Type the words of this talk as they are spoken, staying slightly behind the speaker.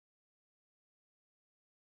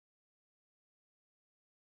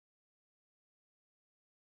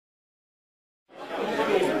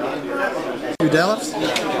U Delft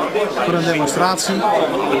voor een demonstratie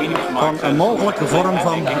van een mogelijke vorm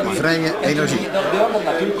van vrije energie.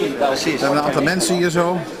 We hebben een aantal mensen hier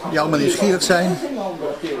zo die allemaal nieuwsgierig zijn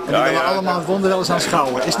en die willen allemaal het wonder wel eens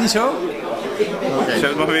aanschouwen. Is het niet zo? Okay.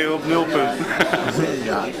 Zet maar weer op 0 punt.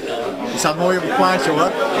 Ja, die staat mooi op het plaatje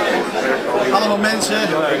hoor. Allemaal mensen,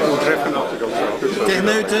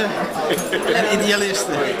 techneuten en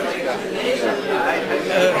idealisten.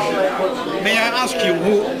 May I ask you,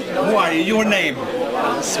 who are you? Your name?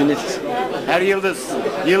 Muammer Yildiz.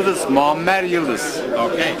 Yildiz, Muammer Yildiz.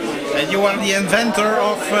 Okay. And you are the inventor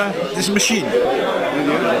of this machine?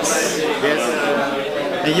 Yes.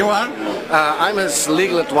 And you are? I'm his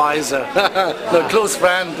legal advisor, a close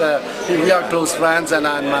friend. We are close friends, and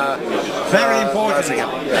I'm very important.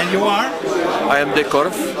 And you are? I am Dick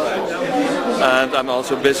Korf, and I'm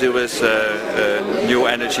also busy with new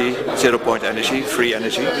energy, 0-point energy, free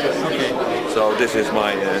energy. Okay. So this is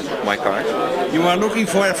my card. You are looking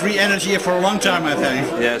for free energy for a long time, I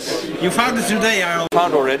think. Yes. You found it today, I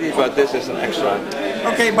found already, but this is an extra.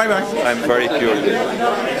 Okay, bye bye. I'm very curious.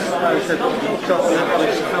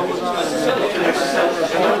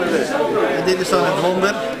 En dit is dan het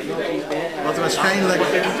wonder, wat waarschijnlijk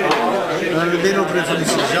een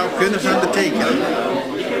wereldrevolutie zou kunnen gaan betekenen.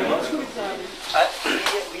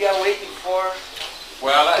 We are waiting for...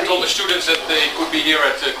 Well, I told the students that they could be here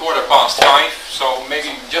at 5:15, so maybe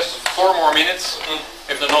just 4 more minutes.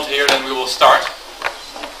 If they're not here, then we will start.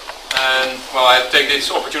 And well, I take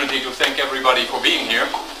this opportunity to thank everybody for being here,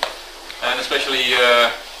 and especially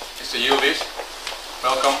Mr. Yildiz.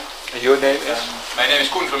 Welcome. Your name is? My name is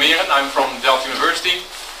Koen Vermeeren. I'm from Delft University,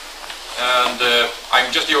 and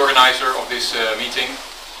I'm just the organizer of this meeting.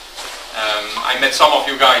 I met some of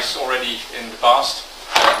you guys already in the past,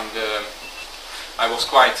 and I was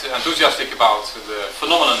quite enthusiastic about the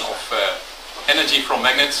phenomenon of energy from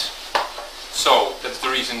magnets. So that's the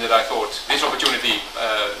reason that I thought this opportunity,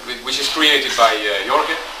 which is created by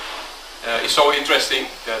Jorge, is so interesting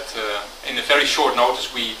that in a very short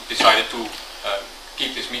notice we decided to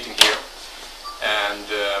keep this meeting here. And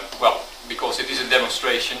well, because it is a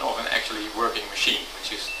demonstration of an actually working machine,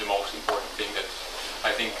 which is the most important thing that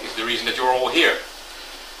I think is the reason that you're all here.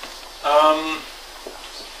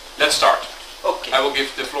 Let's start. Okay. I will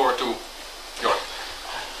give the floor to Jorge.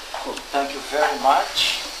 Cool. Thank you very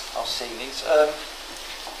much. I'll say this.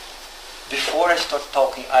 Before I start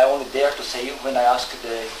talking, I only dare to say when I ask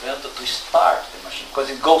the inventor to start the machine,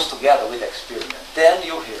 because it goes together with the experiment. Then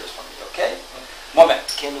you hear it from me, okay? Moment,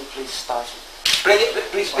 can you please start it?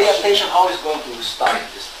 Please pay attention how it's going to start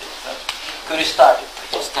this thing. Can you start it,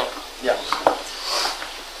 please? Start. Yeah.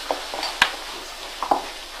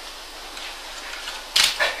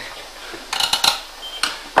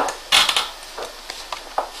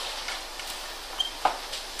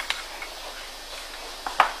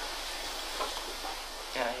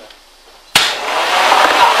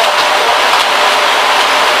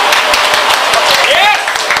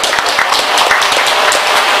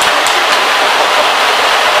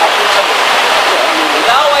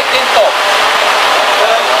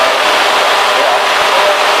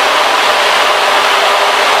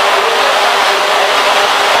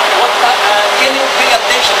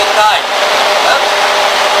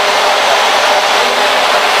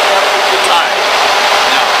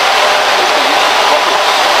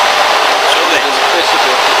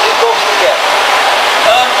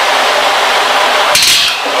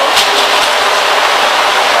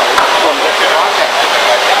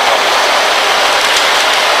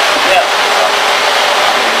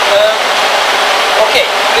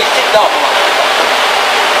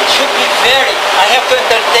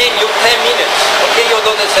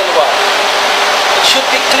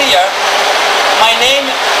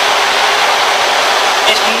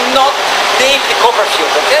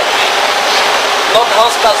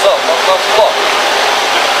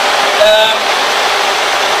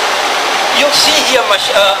 You'll see here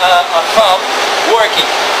a pump working,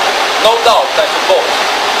 no doubt, I suppose.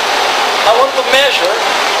 I want to measure,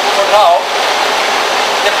 for now,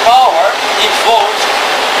 the power involved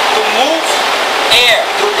to move air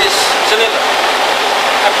through this cylinder.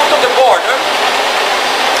 I put on the border,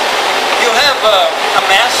 you have a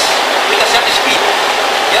mass with a certain speed,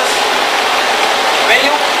 yes? When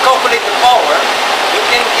you calculate the power, you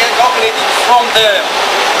can calculate it from the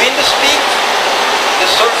wind speed, the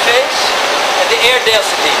surface, and the air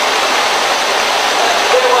density.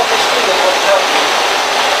 There was a student who was telling me,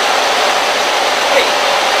 hey,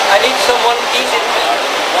 I need someone easy to measure.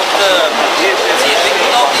 Want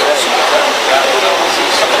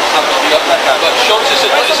soms is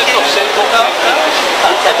het nog simpel.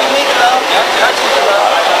 Heb je meegedaan? Ja, hartstikke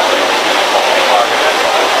gedaan.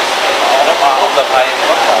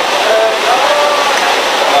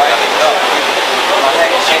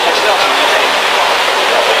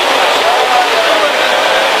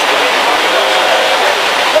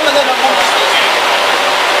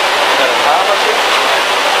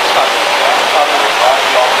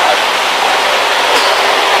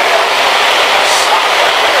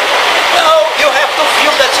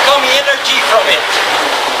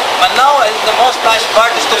 the most nice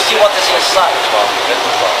part is to see what is inside.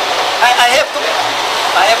 I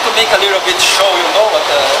have to make a little bit show, you know, what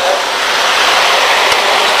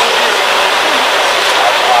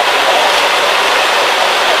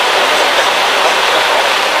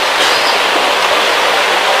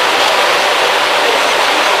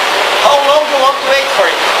How long do you want to wait for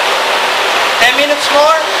it? 10 minutes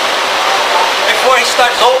more? Before he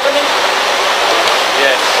starts opening?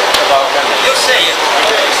 Yes, about 10 minutes. You say it.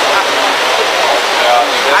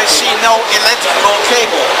 I see no electrical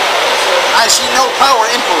cable. I see no power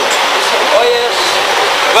input. Oh yes.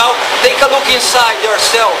 Well, take a look inside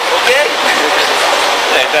yourself, okay?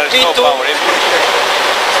 Nee, daar is no power input.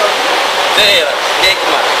 There, kijk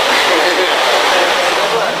maar.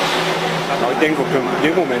 Nou, ik denk op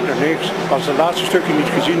dit moment nog niks. Als ik het laatste stukje niet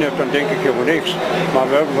gezien heb, dan denk ik helemaal niks. Maar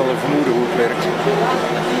we hebben wel een vermoeden hoe het werkt.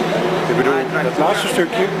 Ik bedoel, dat laatste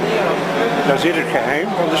stukje, daar zit het geheim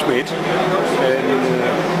van de smid. En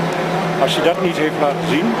als hij dat niet heeft laten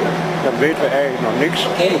zien, dan weten we eigenlijk nog niks 100%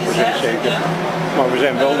 zeker. Maar we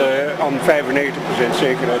zijn wel aan 95%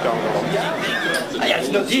 zekerheid aangeland. Ah, yeah, it's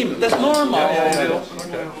no Jim, that's normal.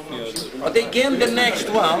 But again, the next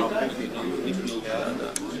one.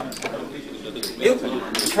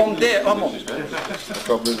 From there,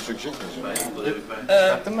 Kablo sökecek misin?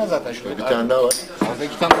 Yaptım ben zaten şurada. Bir tane daha var. Orada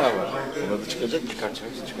 2 tane daha var. Orada çıkacak, çıkartacak.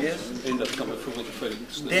 Yes.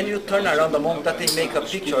 Then you turn around the moment that they make a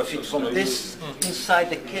picture of it from this inside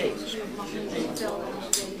the case.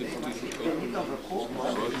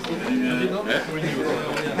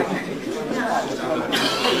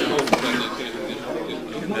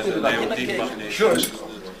 Sure.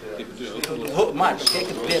 Max, kijk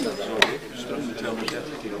het binnen.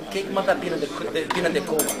 Kijk maar daar binnen de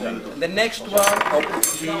koma. The next one up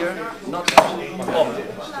here, not up.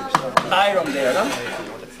 Iron there, huh?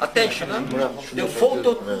 Attention, huh? The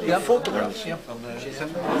photographs.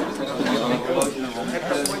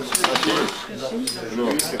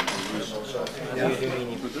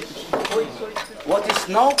 What is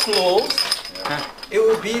now closed, it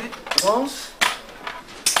will be once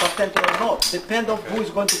patented or not, depend on who is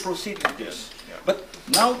going to proceed with this. But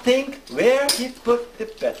now think where he put the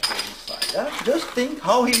battery inside. Yeah? Just think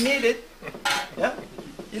how he made it. Yeah?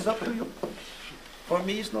 It's up to you. For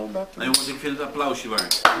me, it's no battery. Nee, jongens, ik vind het applausje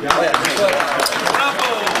waard.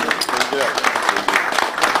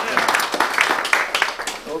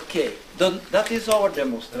 Okay, then that is our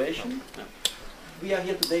demonstration. We are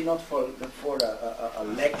here today not for a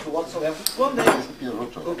lecture whatsoever. One day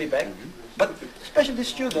we'll be back. But especially the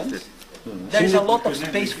students, there is a lot of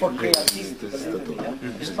space for creativity.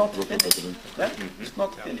 Yeah? It's not finished. Yeah? It's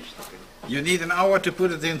not finished. You need an hour to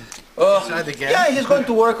put it inside again. Yeah, he's going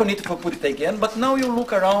to work on it to put it again. But now you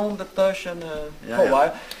look around the touch and for a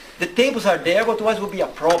while. The tables are there, but otherwise will be a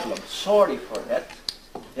problem. Sorry for that.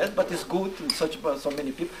 Yes, but it's good in so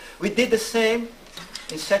many people. We did the same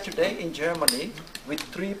in Saturday in Germany with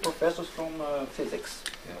 3 professors from physics.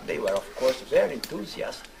 They were, of course, very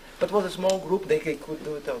enthusiastic. But it was a small group, they could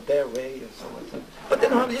do it their way and so on. But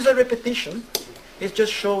then it's a repetition. It's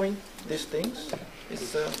just showing these things. Es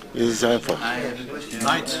ist einfach.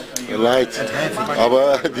 Light. Light.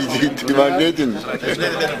 Aber die Magneten. Ik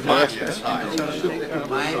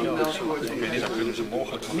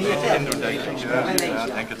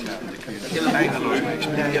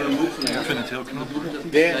vind het heel knap.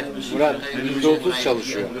 Murat, 130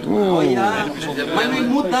 çalışıyor. Oh yeah, but we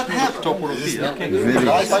would not have topology.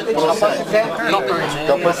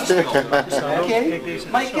 Kapasite. Okay,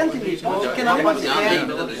 maar je kent het niet. Je kent allemaal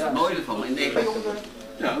Dat is het mooie ervan. In Nederland.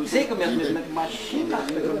 zeker met machines,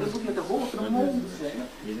 dat moet met de hogere mond zijn.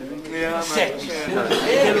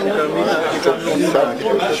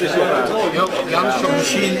 Jan's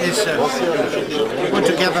machine is put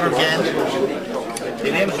together again.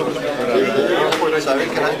 Die nemen ze op.